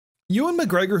Ewan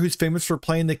McGregor, who's famous for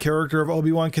playing the character of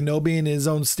Obi-Wan Kenobi in his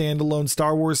own standalone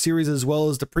Star Wars series as well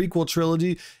as the prequel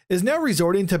trilogy, is now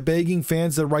resorting to begging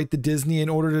fans to write to Disney in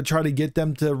order to try to get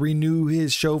them to renew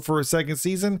his show for a second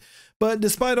season. But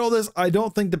despite all this, I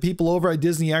don't think the people over at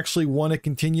Disney actually want to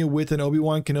continue with an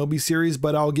Obi-Wan Kenobi series,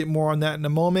 but I'll get more on that in a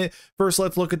moment. First,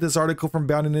 let's look at this article from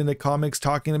Bounded Into Comics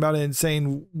talking about it and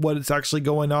saying what is actually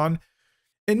going on.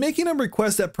 In making a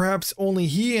request that perhaps only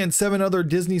he and 7 other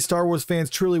Disney Star Wars fans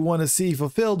truly want to see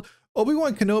fulfilled,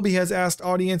 Obi-Wan Kenobi has asked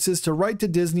audiences to write to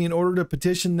Disney in order to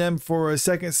petition them for a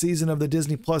second season of the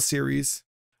Disney Plus series.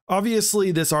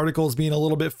 Obviously, this article is being a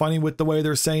little bit funny with the way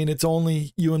they're saying it's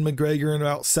only Ewan McGregor and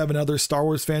about 7 other Star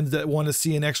Wars fans that want to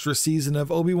see an extra season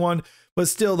of Obi-Wan. But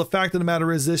still, the fact of the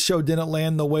matter is this show didn't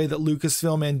land the way that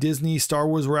Lucasfilm and Disney Star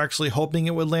Wars were actually hoping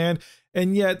it would land.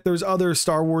 And yet there's other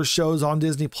Star Wars shows on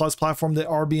Disney Plus platform that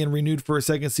are being renewed for a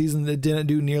second season that didn't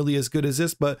do nearly as good as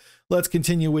this. But let's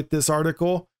continue with this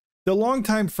article. The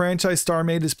longtime franchise star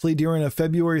made his plea during a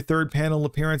February 3rd panel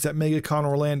appearance at MegaCon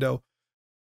Orlando.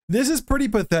 This is pretty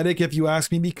pathetic if you ask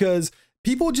me, because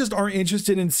people just aren't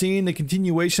interested in seeing the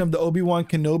continuation of the Obi-Wan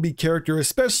Kenobi character,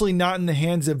 especially not in the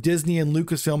hands of Disney and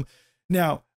Lucasfilm.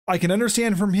 Now, I can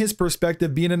understand from his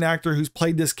perspective, being an actor who's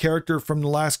played this character from the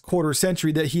last quarter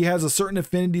century, that he has a certain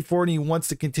affinity for it and he wants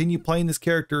to continue playing this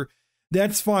character.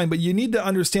 That's fine, but you need to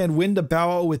understand when to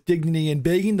bow out with dignity, and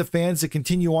begging the fans to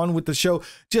continue on with the show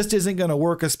just isn't going to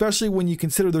work, especially when you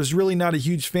consider there's really not a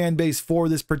huge fan base for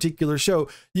this particular show.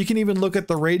 You can even look at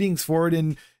the ratings for it,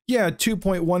 and yeah,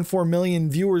 2.14 million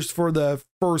viewers for the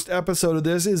first episode of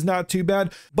this is not too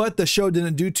bad, but the show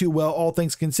didn't do too well, all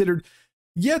things considered.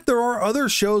 Yet there are other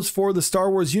shows for the Star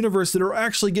Wars universe that are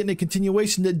actually getting a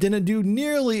continuation that didn't do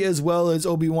nearly as well as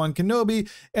Obi-Wan Kenobi,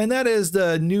 and that is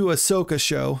the new Ahsoka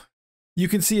show. You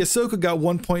can see Ahsoka got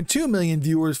 1.2 million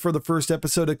viewers for the first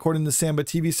episode according to Samba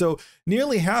TV, so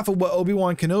nearly half of what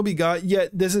Obi-Wan Kenobi got, yet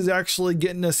this is actually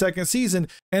getting a second season.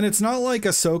 And it's not like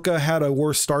Ahsoka had a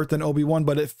worse start than Obi-Wan,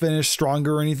 but it finished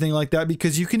stronger or anything like that,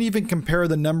 because you can even compare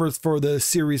the numbers for the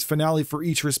series finale for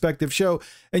each respective show,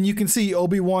 and you can see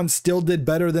Obi-Wan still did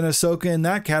better than Ahsoka in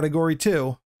that category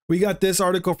too. We got this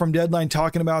article from Deadline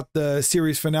talking about the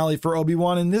series finale for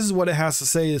Obi-Wan, and this is what it has to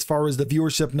say as far as the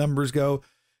viewership numbers go.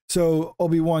 So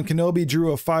Obi-Wan Kenobi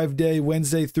drew a 5-day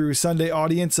Wednesday through Sunday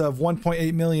audience of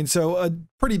 1.8 million. So a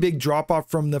pretty big drop off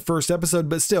from the first episode,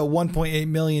 but still 1.8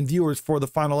 million viewers for the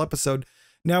final episode.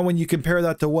 Now, when you compare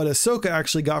that to what Ahsoka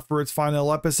actually got for its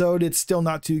final episode, it's still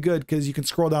not too good, because you can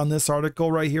scroll down this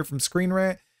article right here from Screen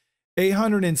Rant.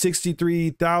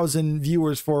 863,000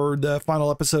 viewers for the final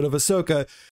episode of Ahsoka.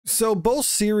 So both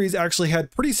series actually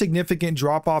had pretty significant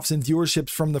drop-offs in viewerships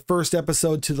from the first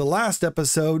episode to the last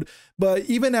episode, but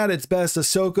even at its best,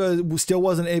 Ahsoka still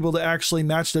wasn't able to actually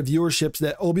match the viewerships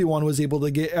that Obi-Wan was able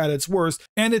to get at its worst.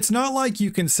 And it's not like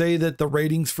you can say that the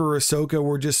ratings for Ahsoka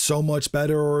were just so much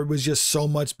better, or it was just so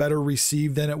much better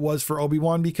received than it was for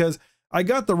Obi-Wan, because I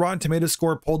got the Rotten Tomatoes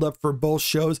score pulled up for both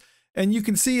shows, and you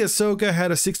can see Ahsoka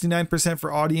had a 69%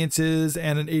 for audiences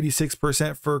and an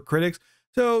 86% for critics.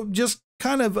 So just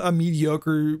kind of a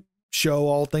mediocre show,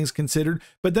 all things considered.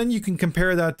 But then you can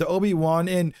compare that to Obi-Wan,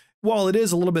 and while it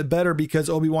is a little bit better because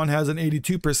Obi-Wan has an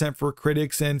 82% for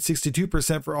critics and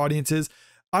 62% for audiences,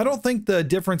 I don't think the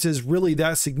difference is really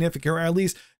that significant, or at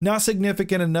least not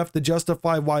significant enough to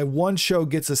justify why one show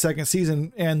gets a second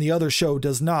season and the other show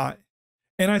does not.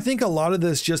 And I think a lot of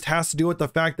this just has to do with the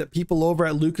fact that people over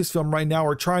at Lucasfilm right now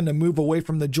are trying to move away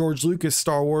from the George Lucas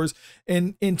Star Wars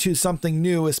and into something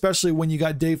new, especially when you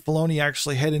got Dave Filoni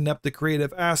actually heading up the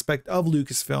creative aspect of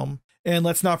Lucasfilm. And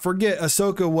let's not forget,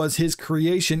 Ahsoka was his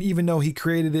creation, even though he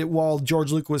created it while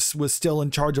George Lucas was still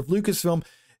in charge of Lucasfilm.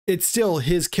 It's still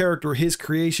his character, his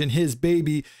creation, his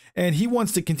baby, and he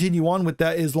wants to continue on with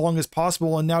that as long as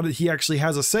possible. And now that he actually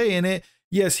has a say in it,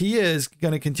 yes, he is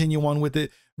going to continue on with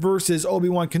it. Versus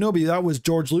Obi-Wan Kenobi, that was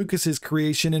George Lucas's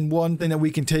creation, and one thing that we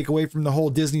can take away from the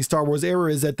whole Disney Star Wars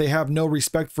era is that they have no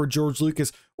respect for George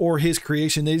Lucas or his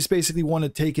creation. They just basically want to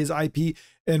take his IP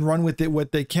and run with it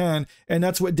what they can, and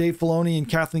that's what Dave Filoni and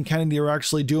Kathlene Kennedy are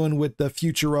actually doing with the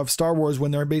future of Star Wars,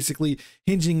 when they're basically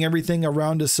hinging everything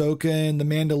around Ahsoka and The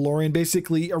Mandalorian,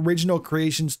 basically original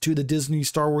creations to the Disney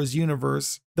Star Wars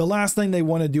universe. The last thing they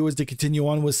want to do is to continue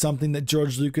on with something that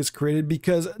George Lucas created,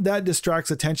 because that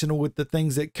distracts attention with the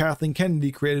things that Kathlene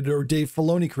Kennedy created or Dave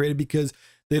Filoni created, because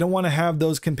they don't want to have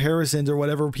those comparisons or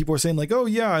whatever. People are saying like, oh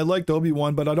yeah, I liked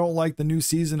Obi-Wan, but I don't like the new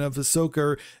season of Ahsoka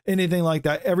or anything like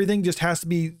that. Everything just has to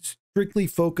be strictly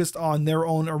focused on their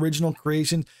own original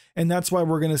creation, and that's why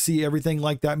we're going to see everything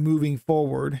like that moving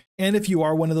forward. And if you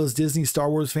are one of those Disney Star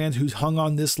Wars fans who's hung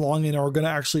on this long and are going to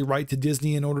actually write to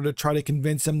Disney in order to try to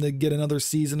convince them to get another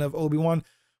season of Obi-Wan,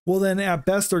 well then at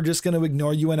best they're just going to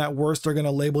ignore you, and at worst they're going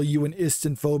to label you an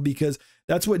istanphobe, because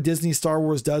that's what Disney Star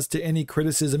Wars does to any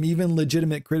criticism, even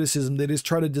legitimate criticism. They just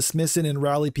try to dismiss it and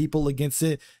rally people against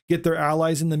it, get their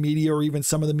allies in the media or even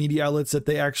some of the media outlets that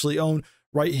they actually own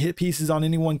write hit pieces on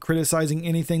anyone criticizing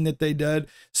anything that they did,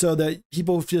 so that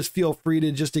people just feel free to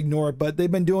just ignore it. But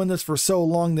they've been doing this for so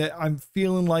long that I'm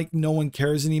feeling like no one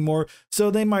cares anymore.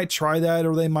 So they might try that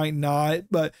or they might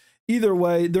not, but either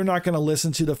way, they're not going to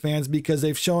listen to the fans, because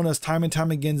they've shown us time and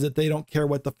time again that they don't care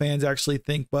what the fans actually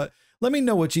think. But let me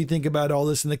know what you think about all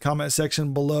this in the comment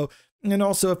section below. And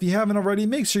also, if you haven't already,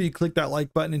 make sure you click that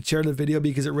like button and share the video,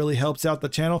 because it really helps out the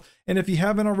channel. And if you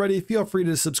haven't already, feel free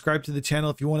to subscribe to the channel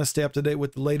if you want to stay up to date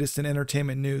with the latest in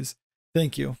entertainment news.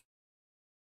 Thank you.